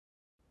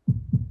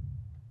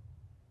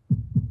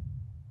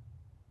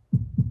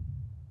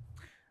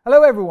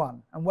Hello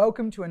everyone, and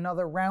welcome to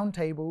another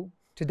roundtable.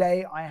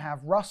 Today I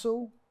have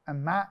Russell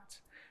and Matt,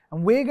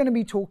 and we're going to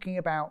be talking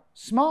about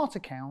smart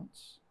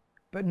accounts,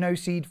 but no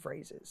seed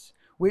phrases,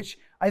 which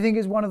I think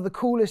is one of the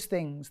coolest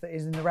things that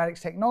is in the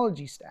Radix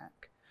technology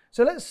stack.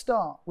 So let's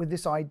start with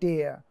this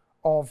idea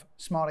of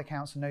smart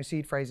accounts and no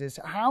seed phrases.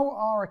 How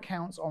are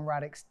accounts on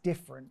Radix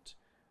different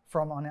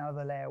from on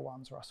other layer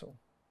ones, Russell?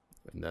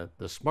 And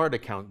the smart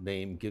account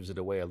name gives it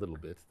away a little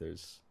bit.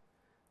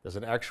 There's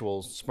an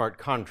actual smart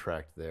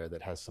contract there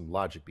that has some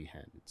logic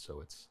behind it.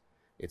 So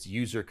it's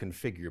user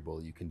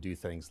configurable. You can do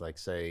things like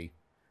say,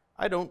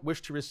 I don't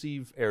wish to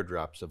receive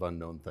airdrops of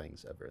unknown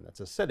things ever. And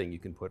that's a setting you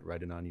can put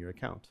right in on your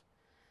account.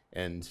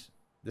 And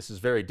this is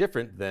very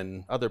different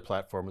than other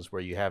platforms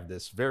where you have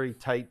this very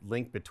tight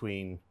link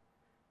between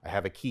I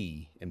have a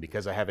key, and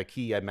because I have a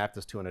key, I map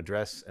this to an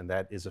address, and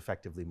that is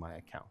effectively my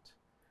account.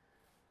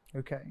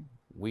 Okay.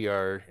 We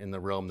are in the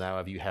realm now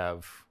of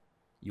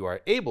you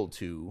are able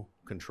to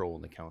control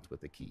an account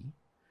with a key,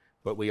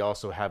 but we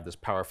also have this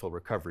powerful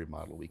recovery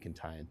model we can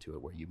tie into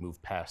it where you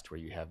move past where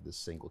you have this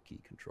single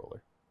key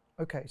controller.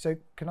 Okay, so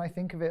can I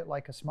think of it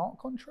like a smart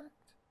contract?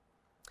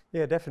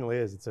 Yeah, it definitely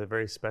is. It's a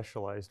very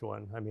specialized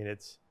one. I mean,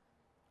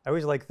 I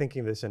always like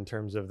thinking this in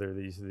terms of there are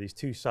these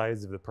two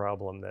sides of the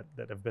problem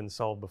that have been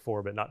solved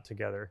before, but not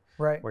together.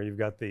 Right. Where you've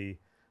got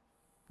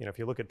if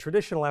you look at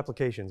traditional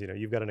applications,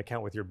 you've got an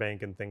account with your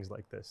bank and things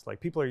like this.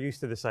 Like people are used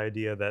to this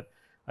idea that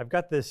I've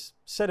got this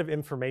set of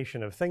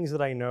information of things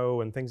that I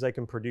know and things I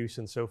can produce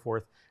and so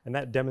forth, and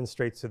that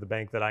demonstrates to the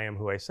bank that I am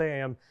who I say I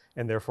am,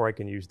 and therefore I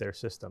can use their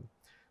system.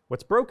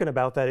 What's broken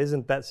about that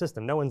isn't that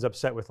system. No one's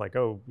upset with like,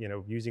 oh,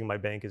 using my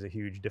bank is a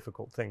huge,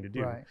 difficult thing to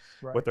do. Right.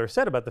 What they're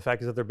upset about the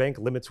fact is that their bank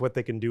limits what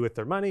they can do with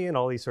their money and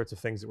all these sorts of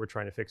things that we're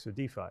trying to fix with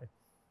DeFi.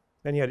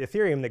 Then you had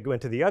Ethereum that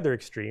went to the other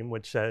extreme,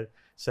 which said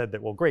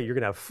that, well, great, you're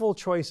going to have full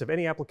choice of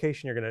any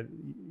application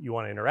you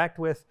want to interact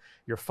with.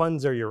 Your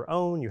funds are your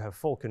own. You have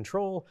full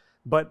control.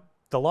 But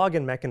the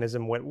login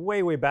mechanism went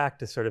way, way back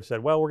to sort of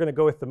said, well, we're going to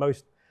go with the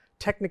most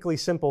technically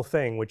simple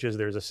thing, which is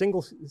there's a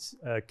single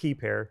key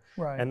pair,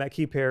 Right. and that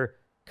key pair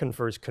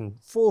confers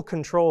full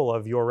control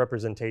of your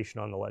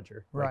representation on the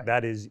ledger. Right. Like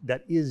that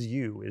is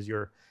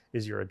your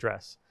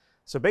address.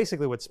 So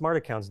basically, what smart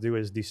accounts do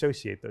is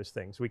dissociate those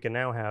things. We can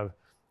now have,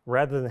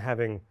 rather than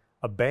having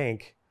a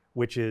bank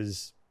which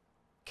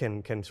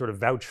can sort of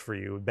vouch for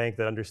you, a bank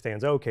that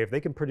understands, okay, if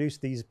they can produce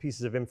these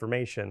pieces of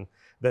information,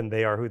 then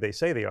they are who they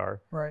say they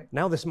are. Right.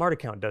 Now the smart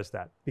account does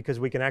that because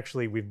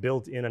we've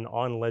built in an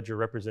on-ledger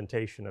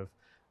representation of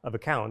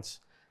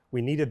accounts.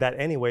 We needed that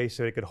anyway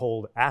so it could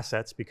hold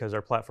assets because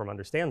our platform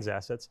understands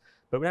assets,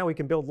 but now we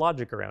can build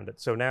logic around it.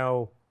 So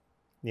now,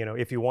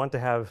 if you want to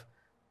have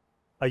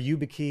a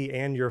YubiKey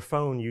and your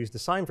phone used to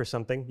sign for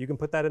something, you can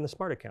put that in the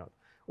smart account.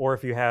 Or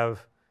if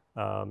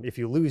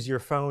you lose your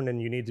phone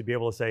and you need to be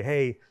able to say,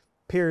 hey,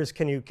 Piers,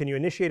 can you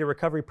initiate a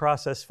recovery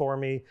process for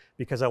me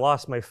because I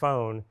lost my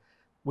phone?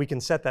 We can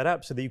set that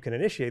up so that you can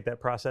initiate that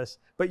process,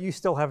 but you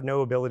still have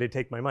no ability to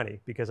take my money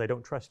because I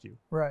don't trust you.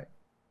 Right.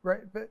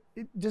 But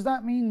does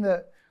that mean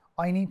that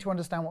I need to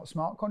understand what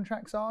smart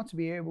contracts are to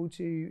be able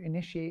to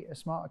initiate a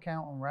smart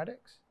account on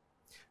Radix?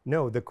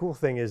 No, the cool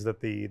thing is that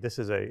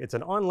it's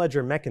an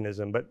on-ledger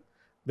mechanism, but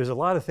there's a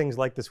lot of things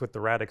like this with the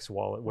Radix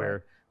wallet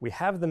where we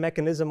have the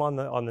mechanism on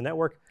the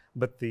network,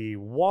 but the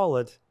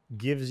wallet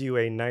gives you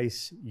a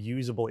nice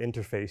usable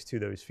interface to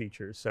those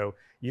features. So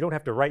you don't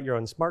have to write your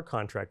own smart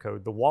contract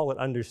code. The wallet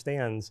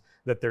understands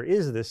that there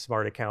is this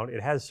smart account.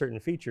 It has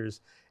certain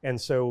features. And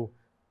so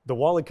the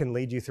wallet can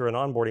lead you through an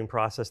onboarding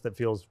process that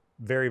feels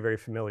very, very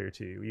familiar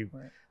to you.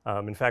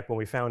 In fact, when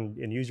we found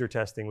in user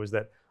testing was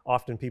that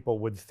often people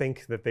would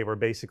think that they were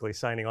basically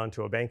signing on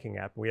to a banking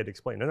app. And we had to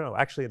explain, no,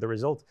 actually the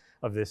result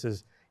of this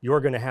is you're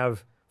going to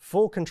have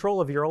full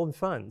control of your own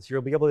funds.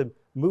 You'll be able to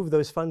move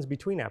those funds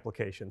between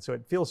applications. So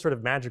it feels sort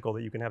of magical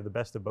that you can have the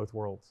best of both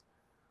worlds.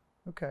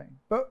 Okay,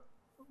 but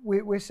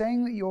we're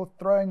saying that you're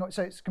throwing,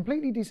 so it's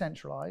completely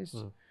decentralized,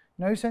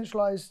 no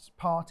centralized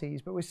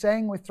parties, but we're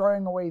saying we're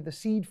throwing away the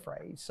seed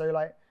phrase. So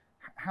like,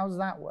 how does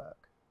that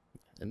work?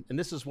 And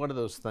this is one of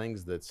those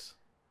things this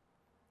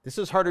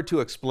is harder to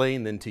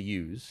explain than to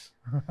use,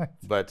 Right.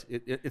 but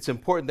it's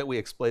important that we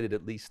explain it,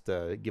 at least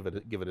give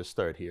it a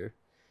start here.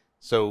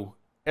 So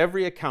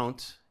every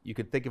account, you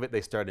could think of it,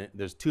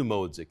 there's two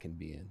modes it can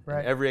be in. Right.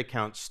 And every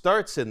account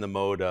starts in the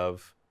mode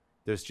of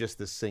there's just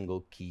this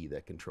single key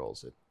that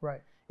controls it.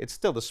 Right. It's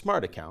still the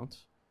smart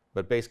account,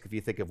 but basically if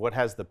you think of what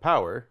has the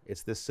power,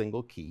 it's this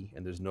single key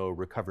and there's no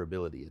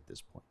recoverability at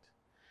this point.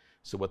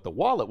 So what the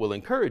wallet will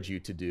encourage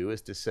you to do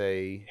is to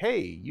say,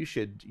 hey, you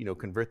should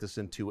convert this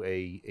into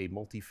a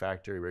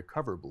multi-factor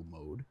recoverable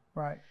mode.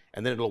 Right.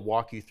 And then it'll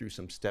walk you through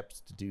some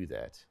steps to do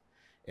that.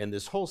 And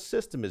this whole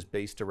system is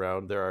based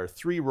around, there are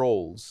three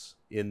roles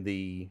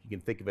you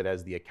can think of it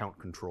as the account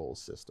control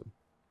system.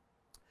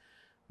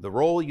 The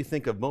role you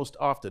think of most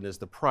often is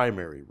the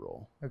primary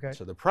role. Okay.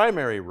 So the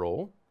primary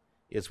role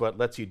is what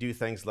lets you do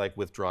things like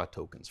withdraw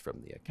tokens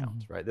from the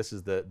account, right? This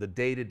is the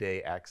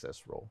day-to-day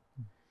access role.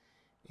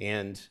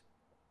 And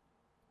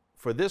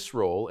for this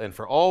role, and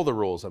for all the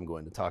roles I'm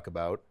going to talk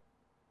about,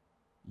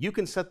 you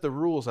can set the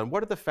rules on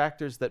what are the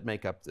factors that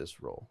make up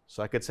this role.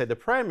 So I could say the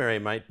primary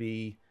might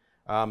be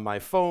my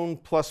phone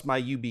plus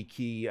my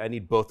YubiKey. I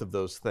need both of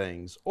those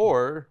things.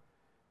 Or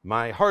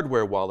my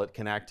hardware wallet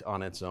can act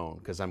on its own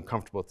because I'm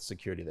comfortable with the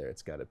security there.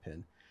 It's got a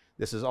PIN.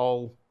 This is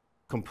all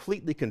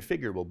completely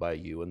configurable by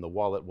you, and the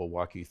wallet will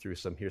walk you through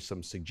here's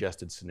some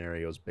suggested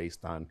scenarios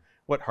based on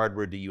what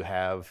hardware do you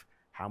have,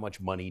 how much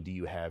money do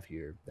you have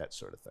here, that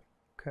sort of thing.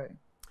 Okay.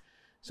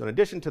 So in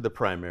addition to the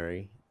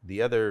primary,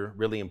 the other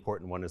really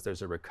important one is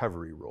there's a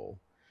recovery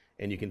role.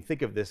 And you can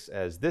think of this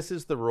as, this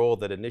is the role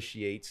that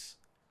initiates,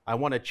 I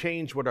want to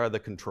change what are the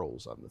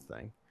controls on the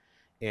thing.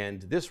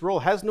 And this role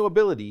has no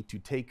ability to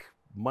take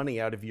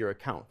money out of your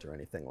account or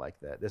anything like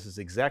that. This is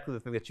exactly the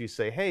thing that you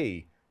say,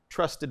 hey,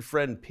 trusted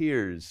friend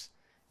Piers,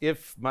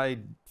 if my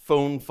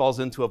phone falls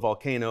into a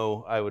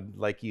volcano, I would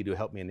like you to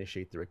help me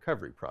initiate the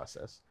recovery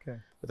process. Okay.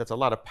 But that's a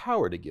lot of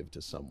power to give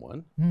to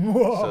someone.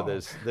 Whoa.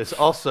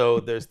 So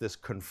there's this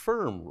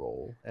confirm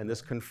role, and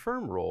this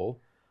confirm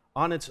role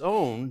on its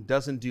own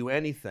doesn't do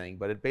anything,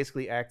 but it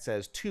basically acts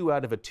as 2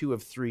 out of a 2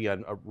 of 3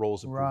 on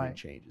roles approving Right.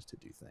 changes to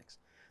do things.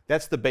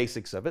 That's the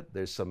basics of it.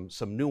 There's some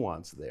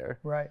nuance there.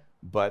 Right.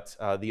 But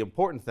the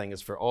important thing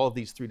is for all of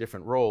these 3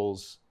 different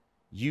roles,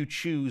 you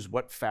choose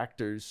what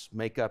factors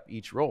make up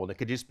each role. And it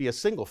could just be a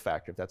single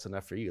factor if that's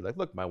enough for you. Like,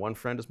 look, my one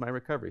friend is my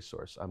recovery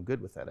source. I'm good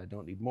with that. I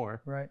don't need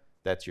more. Right.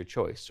 That's your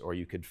choice. Or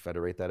you could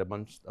federate that a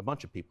bunch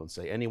of people and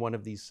say any one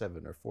of these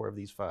 7 or 4 of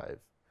these 5.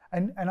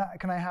 And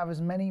can I have as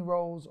many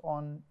roles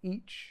on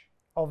each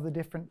of the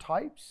different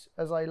types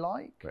as I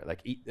like? Right,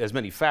 like as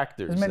many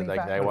factors. As many like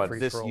I factors. want For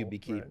each this role,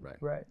 YubiKey. right.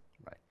 Right.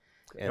 Right.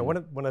 And one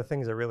of the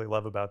things I really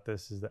love about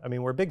this is that, I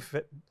mean, we're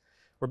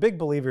big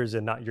believers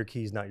in not your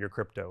keys, not your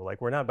crypto.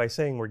 Like, we're not, by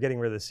saying we're getting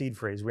rid of the seed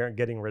phrase, we aren't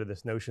getting rid of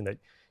this notion that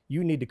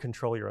you need to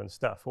control your own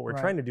stuff. What we're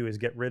Right. trying to do is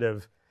get rid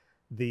of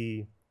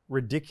the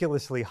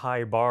ridiculously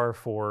high bar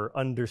for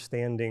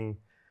understanding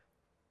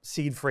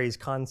seed phrase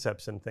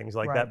concepts and things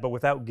like Right. that, but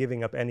without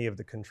giving up any of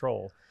the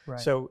control. Right.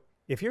 So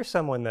if you're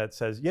someone that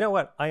says, you know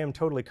what, I am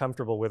totally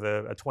comfortable with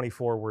a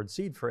 24-word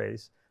seed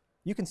phrase,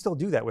 you can still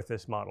do that with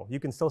this model. You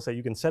can still say,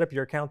 you can set up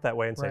your account that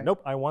way and say, Right.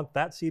 nope, I want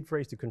that seed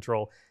phrase to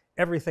control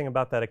everything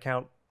about that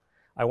account.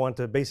 I want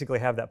to basically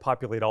have that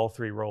populate all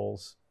 3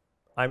 roles.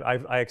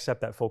 I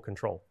accept that full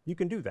control. You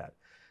can do that.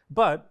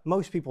 But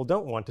most people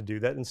don't want to do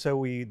that. And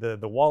so the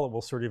wallet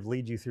will sort of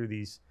lead you through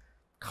these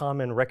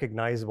common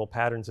recognizable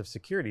patterns of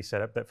security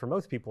setup that for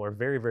most people are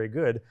very, very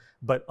good,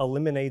 but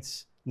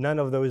eliminates none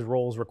of those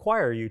roles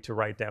require you to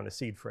write down a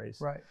seed phrase.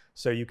 Right.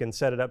 So you can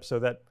set it up so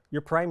that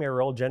your primary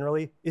role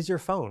generally is your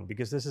phone,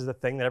 because this is the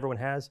thing that everyone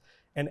has.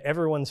 And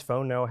everyone's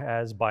phone now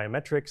has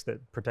biometrics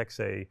that protects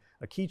a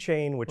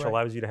keychain, which Right.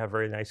 allows you to have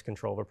very nice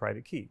control of a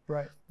private key.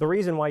 Right. The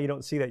reason why you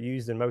don't see that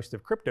used in most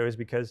of crypto is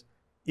because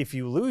if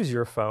you lose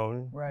your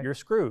phone, Right. you're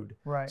screwed.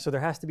 Right. So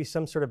there has to be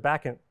some sort of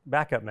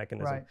backup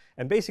mechanism. Right.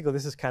 And basically,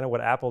 this is kind of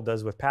what Apple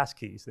does with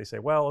passkeys. They say,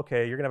 well,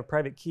 okay, you're going to have a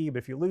private key, but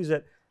if you lose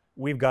it,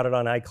 we've got it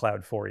on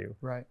iCloud for you.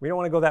 Right. We don't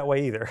want to go that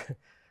way either.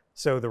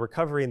 So the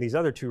recovery in these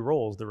other 2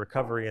 roles, the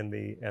recovery and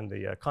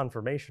the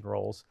confirmation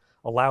roles,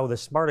 allow the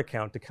smart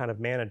account to kind of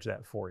manage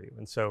that for you.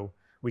 And so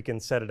we can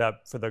set it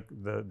up for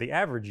the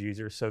average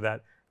user so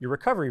that your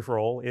recovery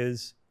role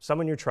is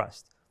someone you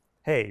trust.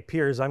 Hey,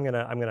 Piers, I'm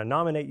gonna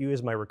nominate you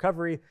as my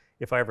recovery.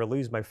 If I ever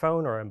lose my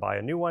phone or I buy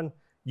a new one,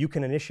 you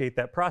can initiate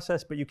that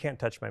process, but you can't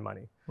touch my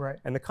money. Right.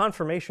 And the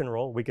confirmation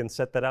role, we can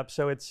set that up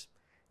so it's,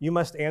 you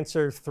must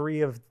answer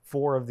 3 of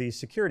 4 of these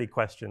security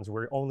questions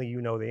where only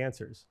you know the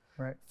answers.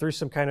 Right. Through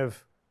some kind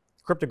of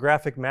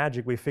cryptographic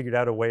magic, we figured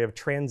out a way of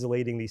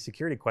translating these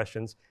security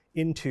questions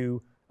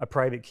into a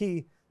private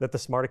key that the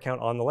smart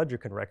account on the ledger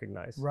can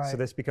recognize. Right. So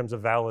this becomes a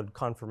valid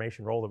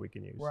confirmation role that we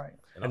can use. Right.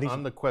 And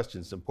on the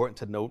questions, it's important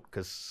to note,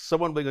 because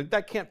someone will be like,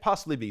 that can't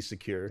possibly be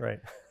secure. Right.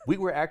 We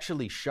were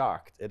actually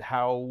shocked at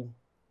how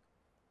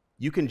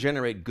you can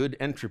generate good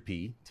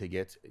entropy to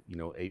get,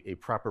 a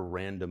proper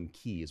random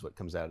key is what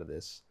comes out of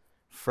this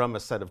from a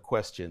set of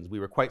questions. We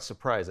were quite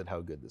surprised at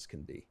how good this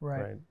can be.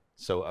 Right.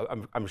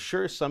 So I'm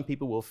sure some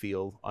people will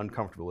feel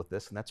uncomfortable with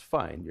this, and that's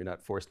fine. You're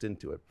not forced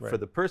into it. Right. For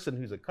the person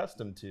who's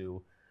accustomed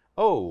to,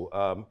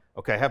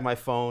 okay, I have my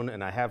phone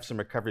and I have some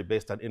recovery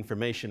based on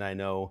information I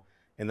know,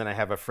 and then I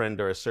have a friend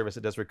or a service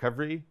that does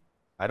recovery.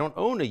 I don't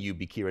own a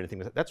YubiKey or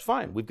anything. That's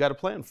fine. We've got a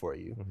plan for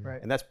you. Mm-hmm.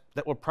 Right. And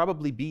that will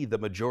probably be the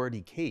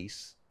majority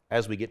case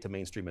as we get to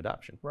mainstream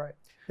adoption. Right.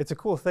 It's a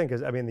cool thing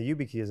because, I mean, the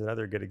YubiKey is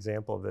another good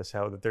example of this,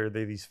 how that there are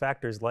these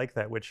factors like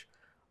that, which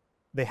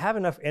they have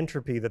enough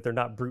entropy that they're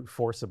not brute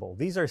forceable.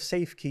 These are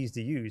safe keys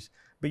to use,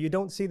 but you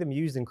don't see them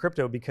used in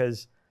crypto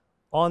because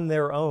on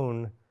their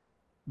own,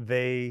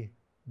 they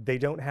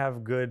don't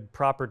have good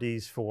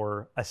properties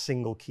for a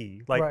single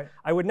key. Like, Right.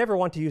 I would never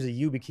want to use a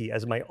YubiKey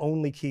as my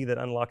only key that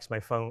unlocks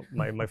my phone,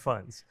 my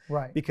funds,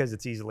 Right. because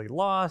it's easily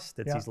lost,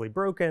 it's Yeah. easily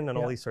broken, and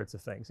all Yeah. these sorts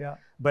of things. Yeah.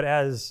 But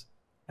as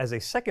a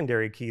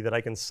secondary key that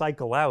I can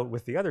cycle out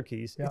with the other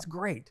keys, Yeah. it's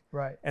great.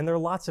 Right. And there are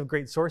lots of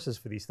great sources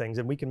for these things,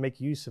 and we can make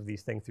use of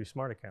these things through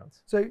smart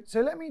accounts. So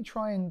let me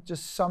try and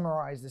just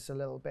summarize this a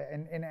little bit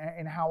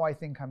in how I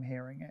think I'm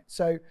hearing it.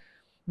 So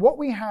what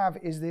we have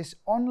is this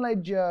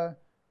on-ledger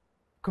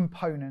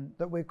component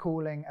that we're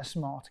calling a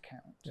smart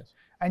account. Yes.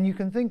 And you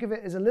can think of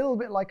it as a little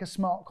bit like a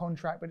smart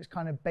contract, but it's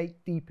kind of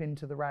baked deep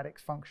into the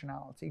Radix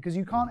functionality, because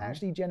you can't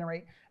actually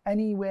generate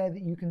anywhere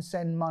that you can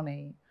send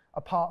money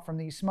apart from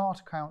these smart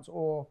accounts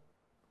or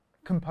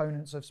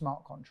components of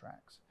smart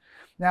contracts.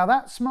 Now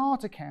that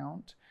smart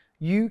account,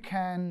 you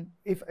can,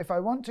 if I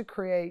want to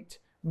create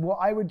what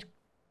I would,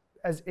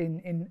 as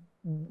in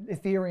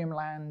Ethereum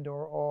land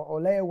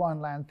or layer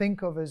 1 land,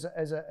 think of as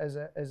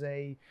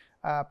a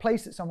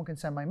place that someone can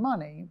send my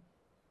money,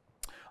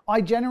 I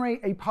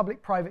generate a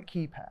public-private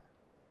key pair.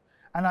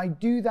 And I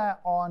do that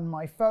on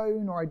my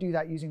phone, or I do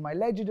that using my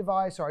ledger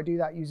device, or I do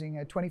that using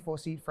a 24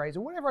 seed phrase,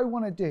 or whatever I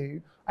want to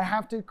do. I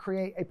have to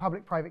create a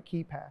public-private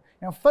key pair.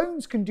 Now,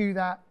 phones can do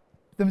that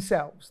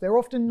themselves. They're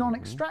often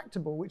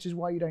non-extractable, which is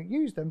why you don't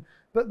use them,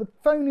 but the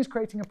phone is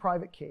creating a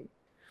private key.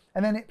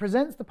 And then it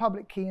presents the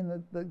public key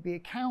and the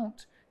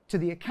account to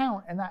the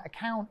account, and that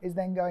account is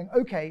then going,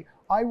 okay,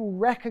 I will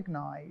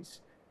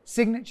recognize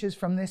signatures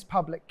from this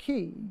public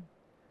key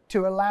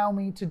to allow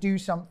me to do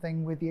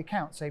something with the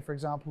account, say, for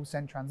example,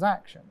 send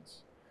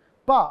transactions.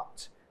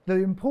 But the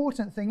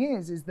important thing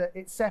is that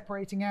it's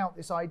separating out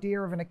this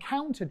idea of an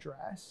account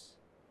address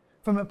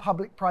from a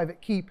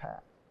public-private key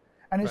pair.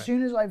 And as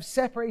soon as I've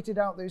separated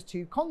out those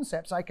two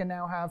concepts, I can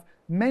now have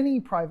many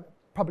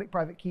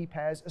public-private key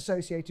pairs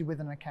associated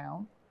with an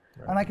account,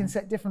 and I can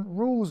set different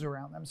rules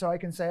around them. So I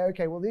can say,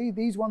 okay, well,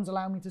 these ones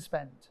allow me to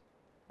spend,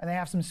 and they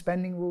have some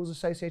spending rules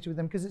associated with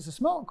them. Because it's a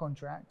smart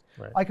contract,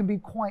 I can be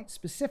quite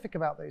specific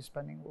about those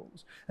spending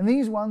rules. And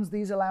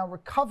these allow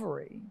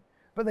recovery,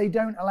 but they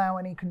don't allow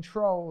any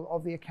control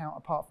of the account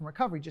apart from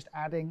recovery, just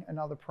adding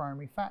another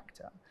primary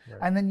factor.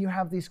 And then you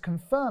have this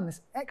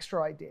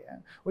extra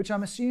idea, which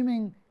I'm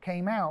assuming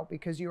came out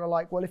because you were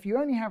like, well, if you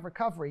only have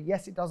recovery,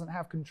 yes, it doesn't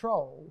have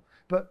control,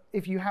 but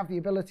if you have the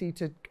ability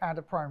to add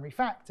a primary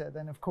factor,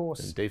 then of course,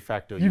 then de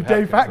facto you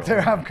de facto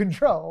have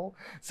control.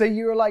 So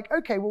you were like,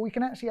 okay, well, we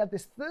can actually add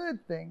this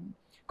third thing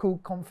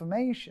called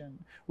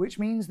confirmation, which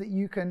means that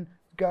you can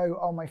go,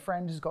 oh, my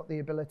friend has got the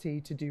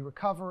ability to do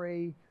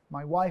recovery,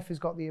 my wife has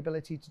got the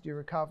ability to do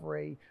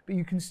recovery, but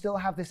you can still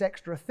have this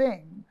extra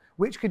thing,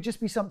 which could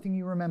just be something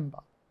you remember.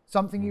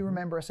 Something you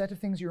remember, a set of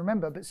things you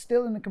remember, but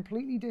still in a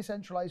completely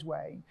decentralized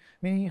way,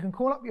 meaning you can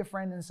call up your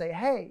friend and say,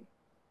 hey,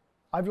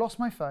 I've lost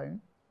my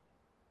phone.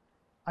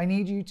 I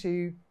need you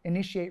to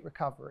initiate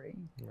recovery,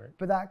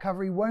 but that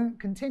recovery won't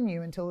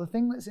continue until the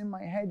thing that's in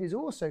my head is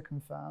also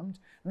confirmed.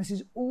 And this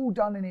is all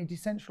done in a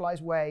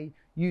decentralized way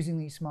using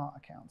these smart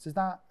accounts. Is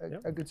that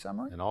a good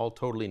summary? And all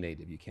totally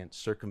native. You can't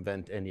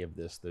circumvent any of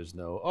this. There's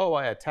no, oh,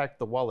 I attacked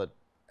the wallet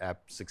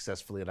app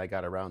successfully and I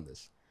got around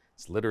this.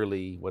 It's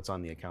literally what's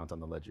on the account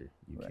on the ledger.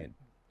 You can't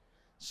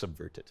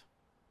subvert it.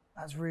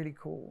 That's really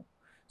cool.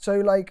 So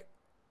like,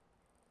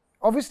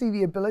 obviously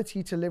the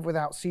ability to live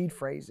without seed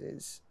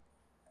phrases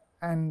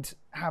and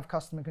have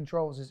customer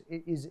controls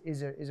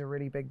is a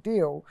really big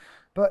deal.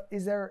 But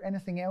is there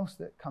anything else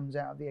that comes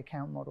out of the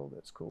account model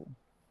that's cool?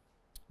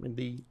 I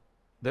mean,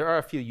 there are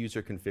a few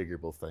user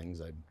configurable things.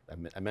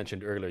 I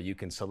mentioned earlier, you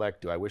can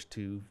select, do I wish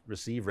to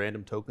receive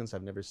random tokens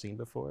I've never seen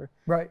before?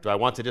 Right. Do I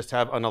want to just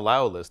have an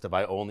allow list if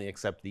I only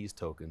accept these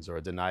tokens, or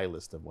a deny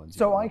list of ones?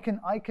 So I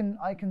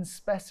can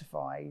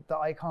specify that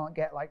I can't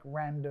get like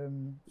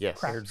random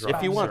crap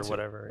if you want or to,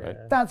 whatever.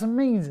 right? That's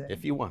amazing.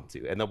 If you want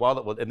to, and the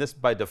wallet will, and this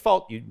by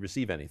default you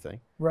receive anything.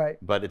 Right.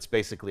 But it's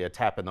basically a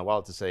tap in the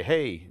wallet to say,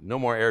 hey, no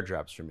more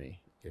airdrops for me.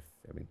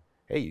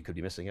 Hey, you could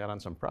be missing out on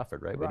some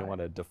profit, right? We don't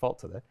want to default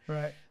to that.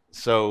 Right.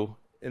 So,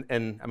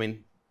 and I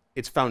mean,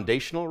 it's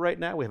foundational right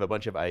now. We have a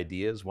bunch of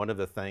ideas. One of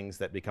the things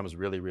that becomes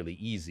really, really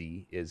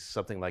easy is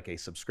something like a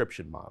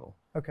subscription model.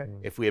 Okay.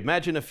 If we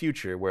imagine a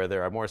future where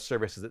there are more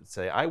services that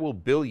say, I will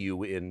bill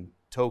you in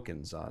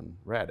tokens on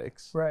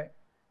Radix. Right.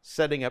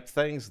 Setting up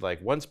things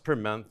like once per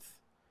month,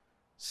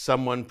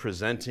 someone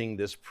presenting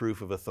this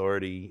proof of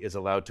authority is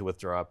allowed to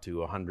withdraw up to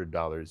 $100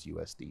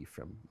 USD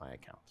from my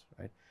account,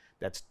 right?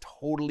 That's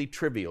totally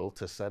trivial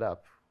to set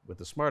up with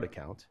a smart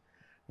account.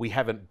 We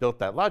haven't built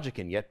that logic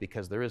in yet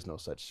because there is no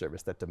such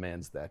service that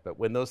demands that. But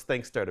when those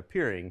things start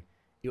appearing,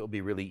 it will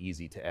be really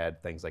easy to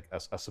add things like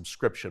a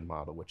subscription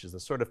model, which is the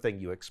sort of thing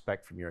you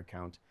expect from your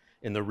account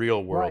in the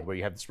real world, where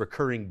you have this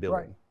recurring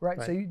billing.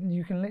 Right. So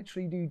you can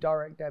literally do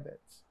direct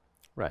debits.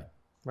 Right.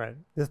 Right.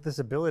 This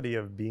ability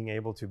of being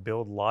able to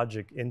build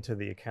logic into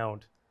the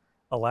account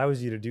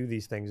allows you to do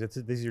these things.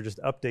 These are just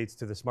updates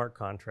to the smart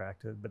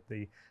contract. But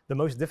the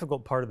most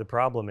difficult part of the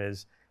problem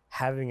is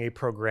having a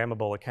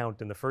programmable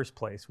account in the first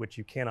place, which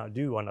you cannot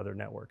do on other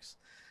networks,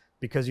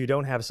 because you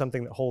don't have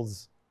something that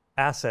holds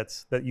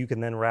assets that you can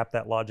then wrap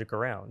that logic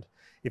around.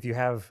 If you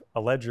have a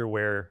ledger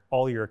where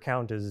all your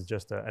account is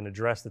just an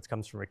address that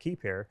comes from a key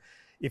pair,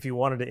 if you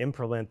wanted to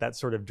implement that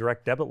sort of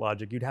direct debit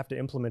logic, you'd have to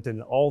implement it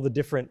in all the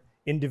different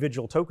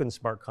individual token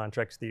smart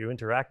contracts that you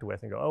interact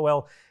with and go, oh,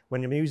 well,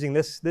 when I'm using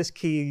this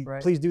key,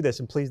 please do this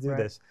and please do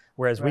this.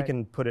 Whereas we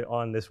can put it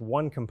on this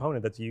one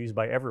component that's used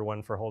by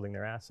everyone for holding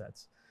their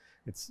assets.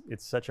 it's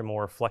such a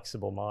more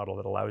flexible model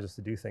that allows us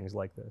to do things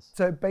like this.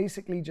 So it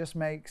basically just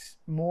makes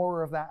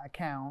more of that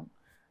account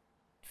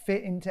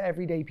fit into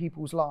everyday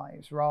people's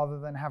lives rather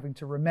than having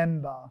to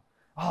remember,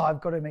 oh,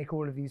 I've got to make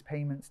all of these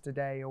payments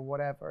today or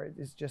whatever.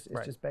 It's just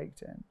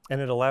baked in.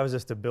 And it allows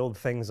us to build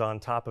things on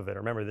top of it.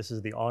 Remember, this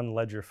is the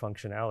on-ledger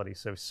functionality.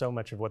 So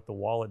much of what the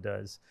wallet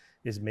does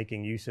is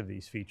making use of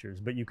these features.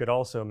 But you could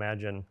also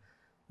imagine,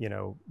 you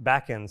know,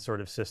 back-end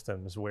sort of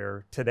systems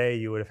where today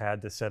you would have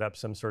had to set up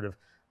some sort of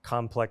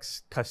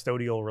complex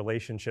custodial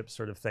relationship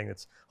sort of thing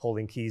that's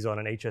holding keys on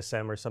an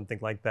HSM or something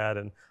like that.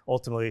 And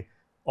ultimately,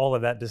 all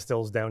of that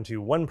distills down to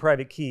one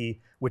private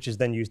key, which is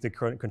then used to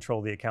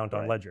control the account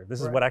on Ledger.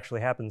 This is what actually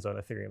happens on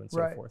Ethereum and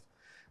so forth.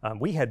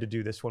 We had to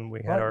do this when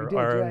we had our own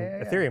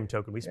Ethereum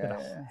token. We spent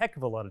a heck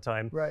of a lot of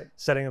time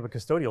setting up a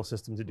custodial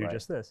system to do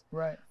just this.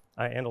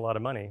 And a lot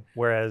of money.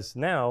 Whereas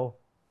now,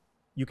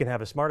 you can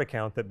have a smart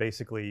account that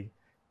basically,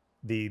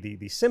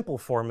 the simple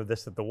form of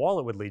this that the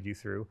wallet would lead you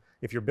through,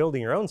 if you're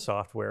building your own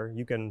software,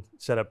 you can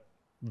set up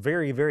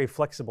very, very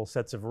flexible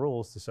sets of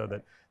rules so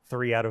that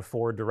 3 out of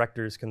 4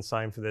 directors can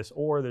sign for this,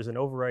 or there's an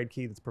override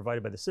key that's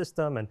provided by the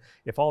system, and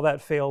if all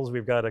that fails,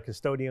 we've got a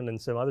custodian in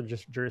some other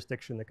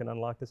jurisdiction that can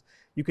unlock this.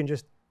 You can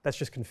that's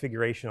just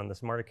configuration on the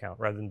smart account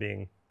rather than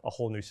being a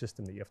whole new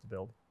system that you have to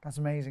build. That's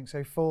amazing.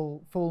 So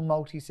full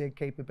multi-sig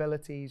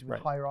capabilities with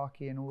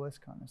hierarchy and all this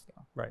kind of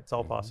stuff. Right, it's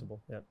all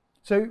possible,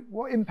 So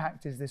what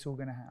impact is this all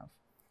going to have?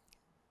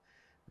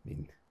 I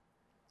mean,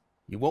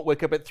 you won't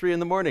wake up at 3 in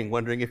the morning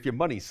wondering if your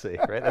money's safe,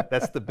 right?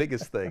 That's the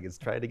biggest thing, is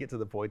trying to get to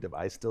the point of,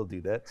 I still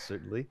do that,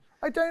 certainly.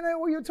 I don't know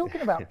what you're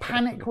talking about.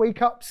 Panic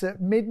wake-ups at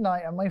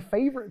midnight are my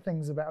favorite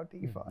things about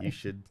DeFi.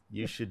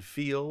 You should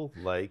feel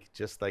like,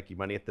 just like your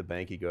money at the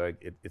bank, you go,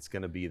 it's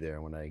going to be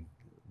there when I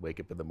wake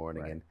up in the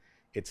morning. And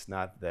it's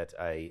not that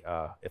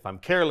if I'm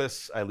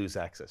careless, I lose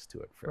access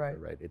to it forever,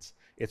 right?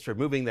 It's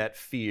removing that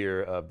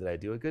fear of, did I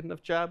do a good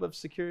enough job of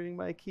securing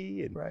my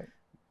key? And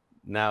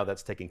now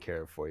that's taken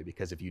care of for you,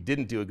 because if you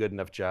didn't do a good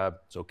enough job,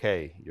 it's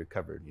okay, you're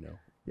covered. You know,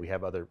 we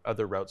have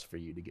other routes for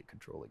you to get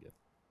control again.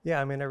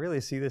 Yeah, I mean, I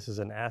really see this as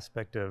an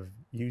aspect of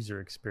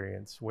user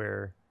experience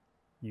where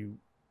no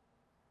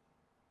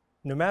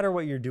matter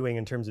what you're doing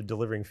in terms of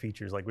delivering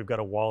features, like we've got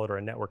a wallet or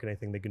a network and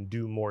anything that can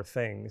do more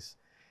things,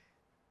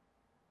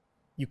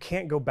 you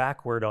can't go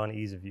backward on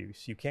ease of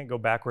use. You can't go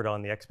backward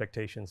on the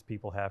expectations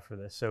people have for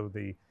this. So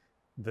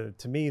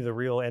to me, the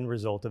real end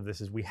result of this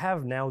is we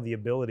have now the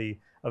ability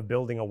of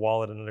building a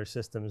wallet and other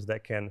systems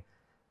that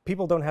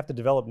people don't have to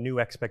develop new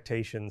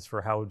expectations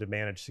for how to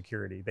manage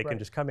security. They can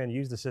just come in,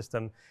 use the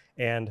system,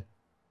 and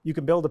you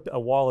can build a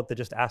wallet that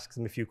just asks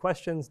them a few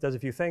questions, does a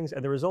few things,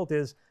 and the result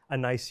is a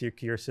nice,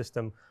 secure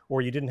system,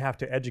 or you didn't have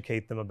to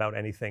educate them about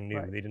anything new.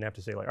 They didn't have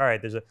to say, like, all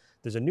right,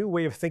 there's a new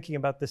way of thinking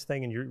about this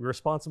thing, and you're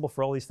responsible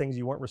for all these things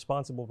you weren't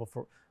responsible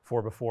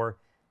for before.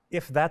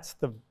 If that's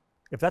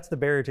the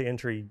barrier to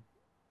entry,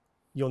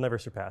 you'll never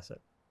surpass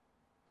it.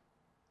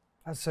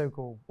 That's so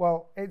cool.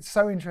 Well, it's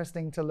so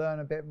interesting to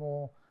learn a bit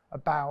more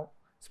about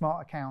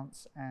smart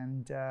accounts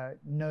and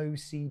no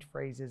seed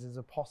phrases as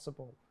a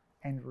possible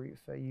end route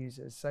for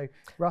users. So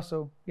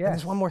Russell,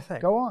 there's one more thing.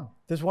 Go on.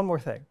 There's one more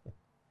thing.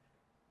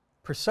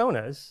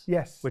 Personas,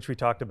 which we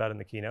talked about in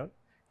the keynote,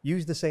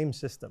 use the same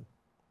system.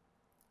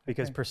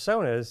 Because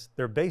personas,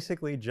 they're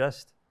basically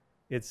just,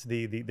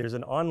 there's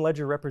an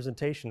on-ledger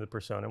representation of the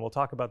persona, and we'll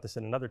talk about this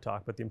in another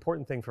talk, but the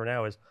important thing for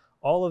now is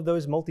all of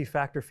those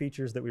multi-factor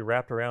features that we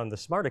wrapped around the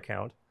smart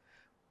account,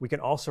 we can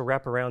also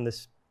wrap around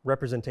this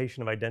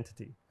representation of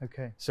identity.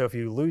 So if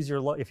you lose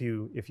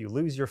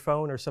your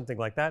phone or something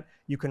like that,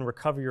 you can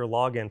recover your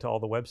login to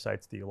all the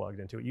websites that you logged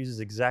into. It uses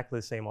exactly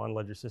the same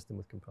on-ledger system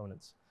with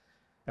components.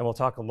 And we'll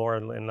talk more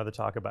in another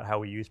talk about how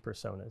we use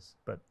personas.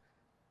 But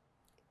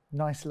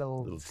nice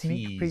little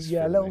sneak peek,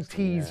 a little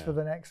tease for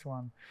the next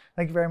one.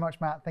 Thank you very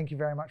much, Matt. Thank you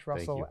very much,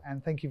 Russell.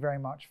 And thank you very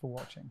much for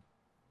watching.